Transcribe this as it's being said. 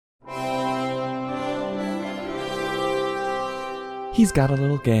He's got a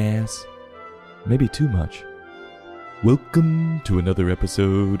little gas. Maybe too much. Welcome to another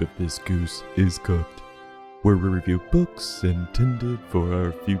episode of This Goose is Cooked, where we review books intended for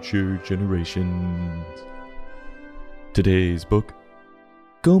our future generations. Today's book,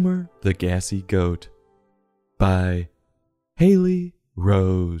 Gomer the Gassy Goat, by Haley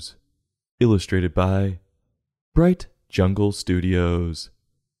Rose, illustrated by Bright Jungle Studios,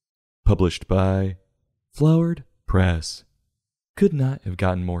 published by Flowered Press. Could not have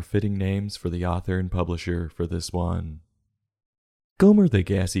gotten more fitting names for the author and publisher for this one. Gomer the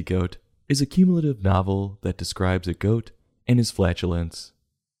Gassy Goat is a cumulative novel that describes a goat and his flatulence.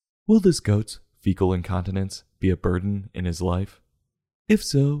 Will this goat's fecal incontinence be a burden in his life? If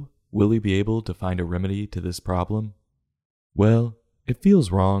so, will he be able to find a remedy to this problem? Well, it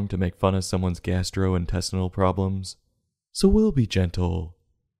feels wrong to make fun of someone's gastrointestinal problems, so we'll be gentle.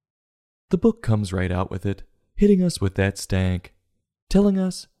 The book comes right out with it, hitting us with that stank, telling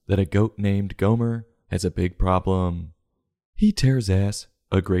us that a goat named Gomer has a big problem. He tears ass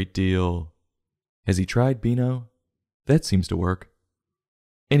a great deal. Has he tried Beano? That seems to work.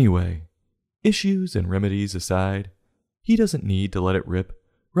 Anyway, issues and remedies aside, he doesn't need to let it rip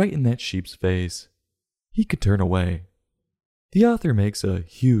right in that sheep's face. He could turn away. The author makes a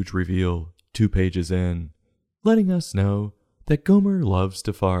huge reveal 2 pages in, letting us know that Gomer loves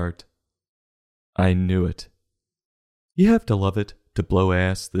to fart. I knew it. You have to love it to blow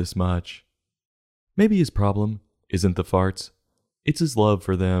ass this much. Maybe his problem isn't the farts, it's his love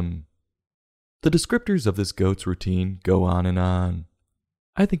for them. The descriptors of this goat's routine go on and on.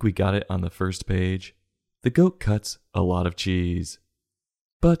 I think we got it on the first page. The goat cuts a lot of cheese.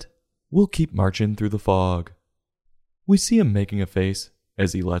 But we'll keep marching through the fog. We see him making a face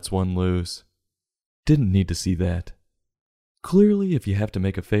as he lets one loose. Didn't need to see that. Clearly, if you have to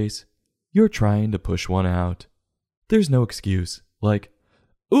make a face, you're trying to push one out. There's no excuse, like,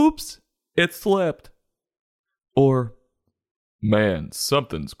 oops, it slipped. Or, man,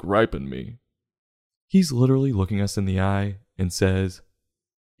 something's griping me. He's literally looking us in the eye and says,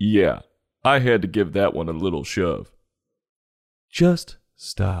 yeah, I had to give that one a little shove. Just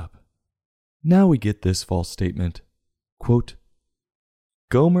stop. Now we get this false statement. Quote,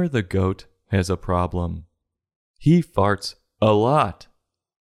 Gomer the goat has a problem. He farts a lot.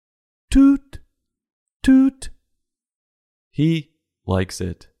 Toot, toot. He likes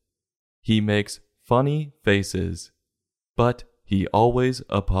it. He makes funny faces, but he always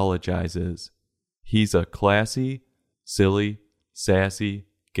apologizes. He's a classy, silly, sassy,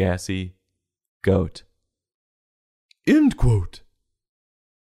 gassy goat. End quote.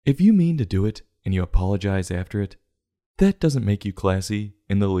 If you mean to do it and you apologize after it, that doesn't make you classy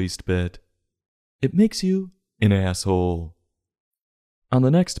in the least bit. It makes you an asshole. On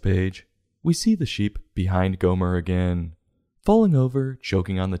the next page, we see the sheep behind Gomer again, falling over,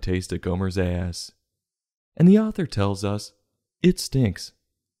 choking on the taste of Gomer's ass. And the author tells us it stinks.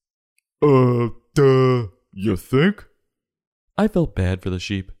 You think? I felt bad for the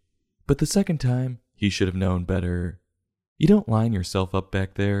sheep, but the second time, he should have known better. You don't line yourself up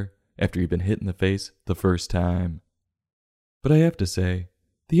back there after you've been hit in the face the first time. But I have to say,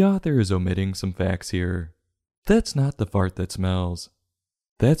 the author is omitting some facts here. That's not the fart that smells.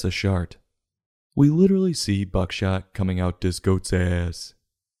 That's a shart. We literally see buckshot coming out this goat's ass.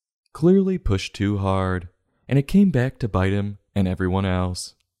 Clearly pushed too hard, and it came back to bite him and everyone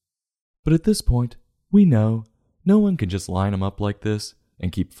else. But at this point, we know no one can just line him up like this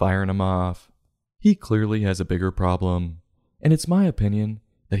and keep firing him off. He clearly has a bigger problem, and it's my opinion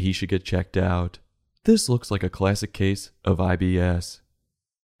that he should get checked out. This looks like a classic case of IBS,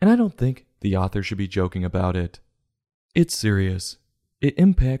 and I don't think the author should be joking about it. It's serious. It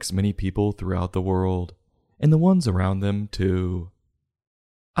impacts many people throughout the world, and the ones around them too.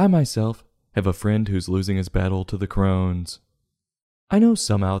 I myself have a friend who's losing his battle to the Crohn's. I know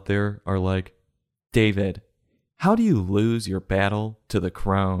some out there are like, David, how do you lose your battle to the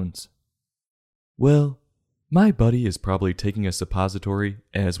Crohn's? Well, my buddy is probably taking a suppository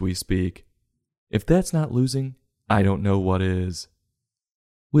as we speak. If that's not losing, I don't know what is.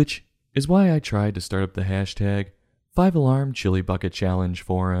 Which is why I tried to start up the hashtag 5-alarm chili bucket challenge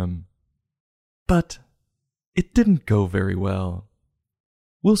for him. But it didn't go very well.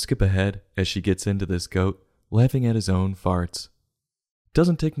 We'll skip ahead as she gets into this goat laughing at his own farts.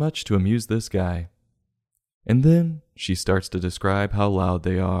 Doesn't take much to amuse this guy. And then she starts to describe how loud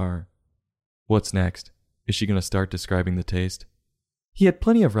they are. What's next? Is she going to start describing the taste? He had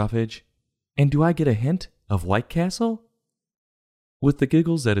plenty of roughage. And do I get a hint of White Castle? With the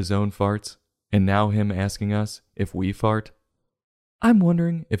giggles at his own farts, and now him asking us if we fart, I'm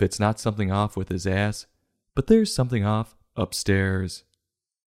wondering if it's not something off with his ass, but there's something off upstairs.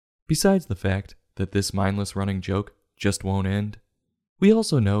 Besides the fact that this mindless running joke just won't end, we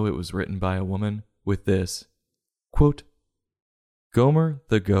also know it was written by a woman with this, quote, Gomer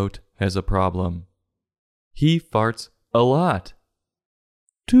the goat has a problem. He farts a lot.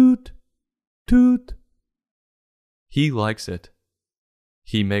 Toot, toot. He likes it.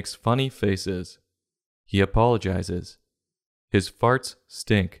 He makes funny faces. He apologizes. His farts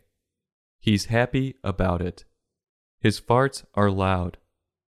stink. He's happy about it. His farts are loud.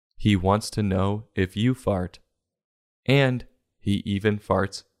 He wants to know if you fart. And he even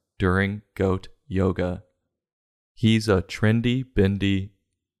farts during goat yoga. He's a trendy, bendy,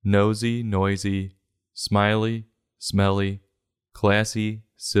 nosy, noisy, smiley, smelly, classy,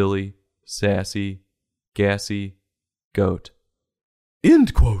 silly, sassy, gassy goat.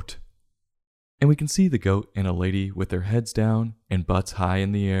 End quote. And we can see the goat and a lady with their heads down and butts high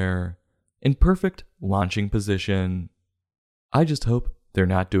in the air, in perfect launching position. I just hope they're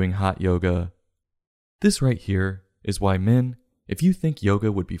not doing hot yoga. This right here is why men, if you think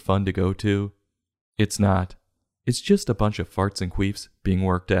yoga would be fun to go to, it's not. It's just a bunch of farts and queefs being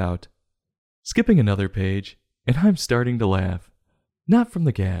worked out. Skipping another page, and I'm starting to laugh. Not from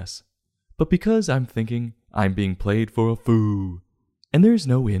the gas, but because I'm thinking I'm being played for a fool, and there's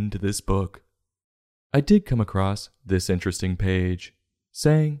no end to this book. I did come across this interesting page,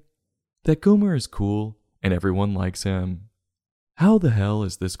 saying that Gomer is cool and everyone likes him. How the hell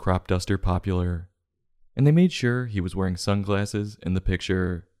is this crop duster popular? And they made sure he was wearing sunglasses in the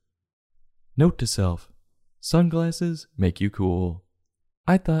picture. Note to self, sunglasses make you cool.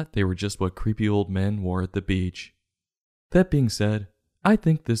 I thought they were just what creepy old men wore at the beach. That being said, I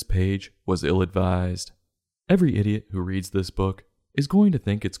think this page was ill-advised. Every idiot who reads this book is going to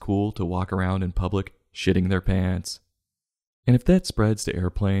think it's cool to walk around in public shitting their pants. And if that spreads to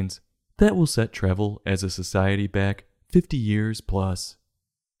airplanes, that will set travel as a society back 50 years plus.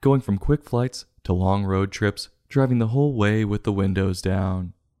 Going from quick flights to long road trips, driving the whole way with the windows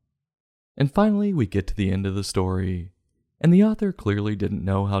down. And finally we get to the end of the story, and the author clearly didn't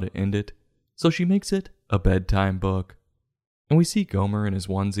know how to end it, so she makes it a bedtime book. And we see Gomer in his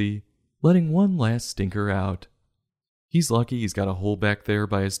onesie, letting one last stinker out. He's lucky he's got a hole back there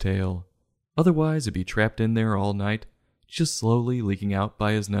by his tail, otherwise he'd be trapped in there all night, just slowly leaking out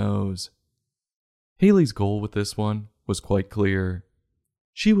by his nose. Haley's goal with this one was quite clear.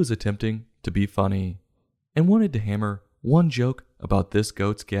 She was attempting to be funny, and wanted to hammer one joke about this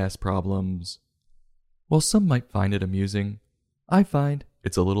goat's gas problems. While some might find it amusing, I find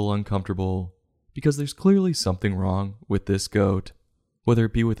it's a little uncomfortable, because there's clearly something wrong with this goat, whether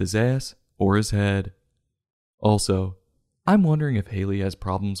it be with his ass or his head. Also, I'm wondering if Haley has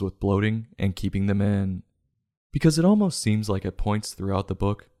problems with bloating and keeping them in, because it almost seems like at points throughout the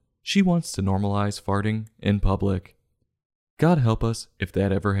book, she wants to normalize farting in public. God help us if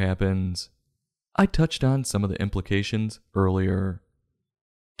that ever happens. I touched on some of the implications earlier.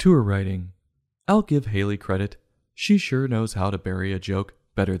 To her writing, I'll give Haley credit. She sure knows how to bury a joke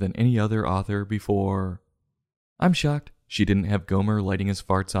better than any other author before. I'm shocked she didn't have Gomer lighting his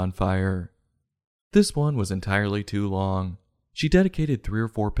farts on fire. This one was entirely too long. She dedicated 3 or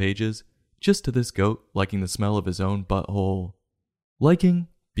 4 pages just to this goat liking the smell of his own butthole. Liking,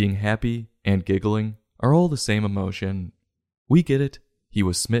 being happy, and giggling are all the same emotion. We get it, he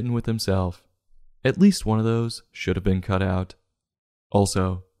was smitten with himself. At least one of those should have been cut out.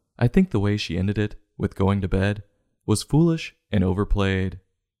 Also, I think the way she ended it, with going to bed, was foolish and overplayed.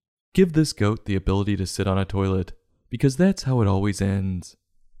 Give this goat the ability to sit on a toilet, because that's how it always ends.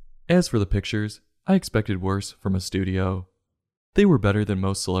 As for the pictures, I expected worse from a studio. They were better than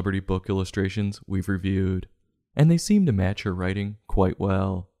most celebrity book illustrations we've reviewed, and they seem to match her writing quite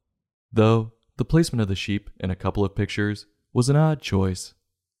well. Though, the placement of the sheep in a couple of pictures was an odd choice.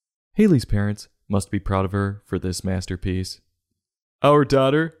 Haley's parents must be proud of her for this masterpiece. Our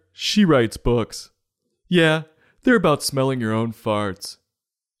daughter, she writes books. Yeah, they're about smelling your own farts.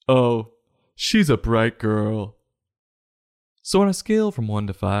 Oh, she's a bright girl. So on a scale from 1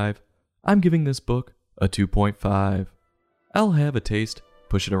 to 5, I'm giving this book a 2.5. I'll have a taste,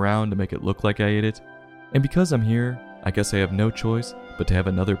 push it around to make it look like I ate it, and because I'm here, I guess I have no choice but to have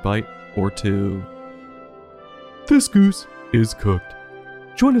another bite or 2. This goose is cooked.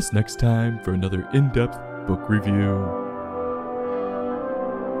 Join us next time for another in-depth book review.